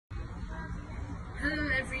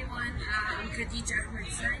aka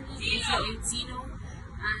Teenoh,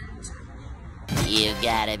 and You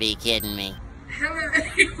gotta be kidding me. hello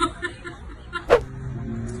everyone.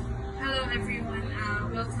 Hello everyone.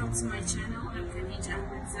 Welcome to my channel. I'm Khadija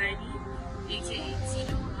Ahmed Zaidi, aka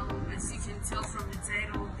Teenoh. As you can tell from the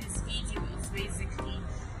title, this video is basically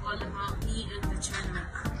all about me and the channel.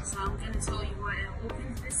 So I'm gonna tell you why I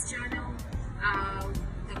opened this channel,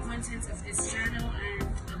 the content of this channel, and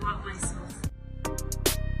about myself.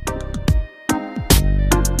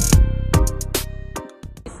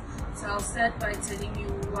 So I'll start by telling you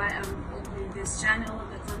why I'm opening this channel,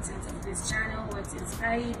 the content of this channel, what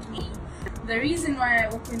inspired me. The reason why I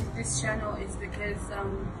opened this channel is because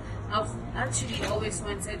I've actually always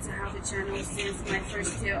wanted to have a channel since my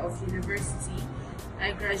first year of university.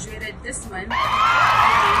 I graduated this month,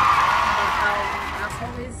 I've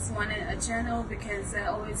always wanted a channel because I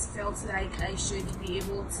always felt like I should be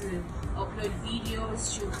able to upload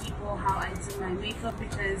videos, show people how I do my makeup,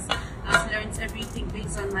 because I've learned everything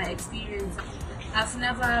based on my experience. I've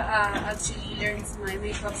never actually learned my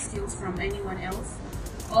makeup skills from anyone else.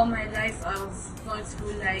 All my life I've gone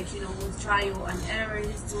through, like, you know, trial and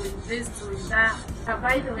errors, doing this, doing that.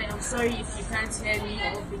 By the way, I'm sorry if you can't hear me,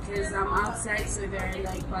 or because I'm outside, so there are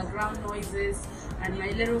like background noises, and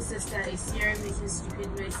my little sister is here making stupid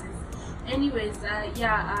noises. Anyways,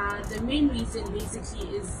 the main reason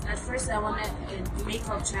basically is, at first I wanted a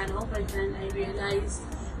makeup channel, but then I realized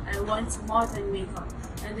I want more than makeup.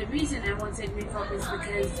 And the reason I wanted makeup is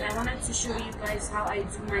because I wanted to show you guys how I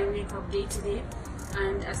do my makeup day to day.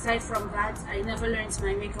 And aside from that, I never learned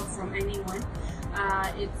my makeup from anyone.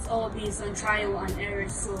 It's all based on trial and error,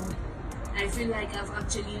 so I feel like I've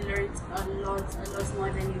actually learned a lot more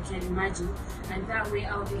than you can imagine. And that way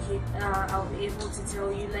I'll be able to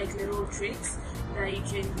tell you like little tricks that you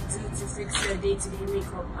can do to fix your day-to-day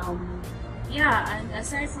makeup. And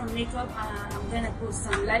aside from makeup, I'm gonna post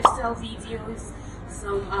some lifestyle videos,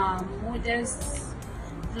 some modest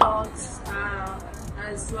vlogs,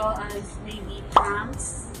 as well as maybe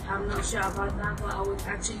pranks. I'm not sure about that, but I would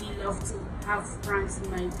actually love to have pranks in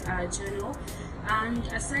my channel. And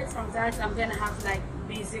aside from that, I'm gonna have like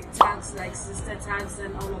basic tags like sister tags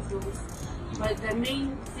and all of those. But the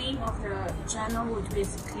main theme of the channel would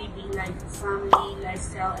basically be like family,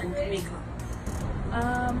 lifestyle, and makeup.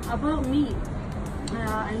 About me,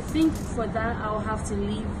 I think for that I'll have to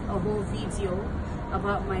leave a whole video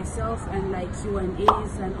about myself and like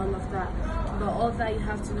Q&As and all of that. But all that you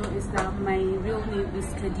have to know is that my real name is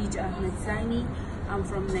Khadija Ahmed Zaidi. I'm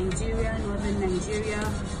from Nigeria, northern Nigeria.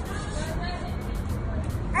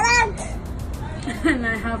 And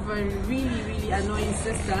I have a really annoying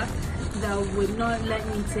sister that would not let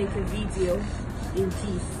me take a video in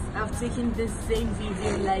peace. I've taken this same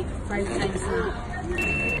video like 5 times now.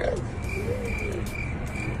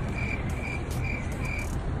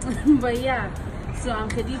 But yeah, so I'm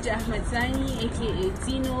Khadija Ahmed Zaidi, aka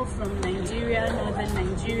Teenoh, from Nigeria, northern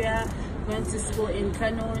Nigeria. Went to school in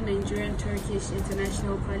Kano, Nigerian Turkish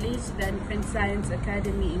International College, then Prince Science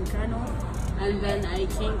Academy in Kano, and then I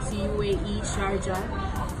came to UAE, Sharjah,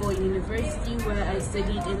 for university, where I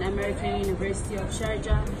studied in American University of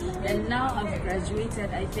Sharjah. And now I've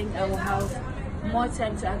graduated, I think I will have more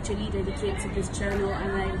time to actually dedicate to this channel,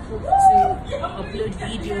 and I hope to upload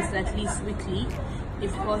videos at least weekly,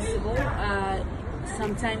 if possible.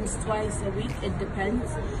 Sometimes twice a week, it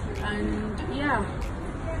depends. And yeah,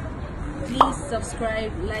 please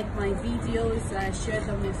subscribe, like my videos, share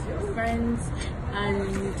them with your friends,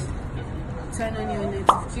 and turn on your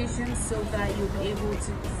notifications so that you'll be able to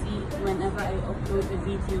see whenever I upload a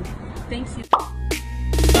video. Thank you.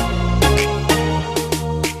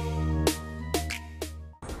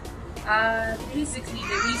 Basically,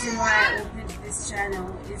 the reason why I opened this channel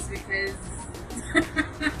is because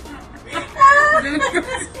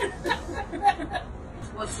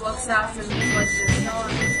what works out for me, what does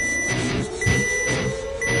not.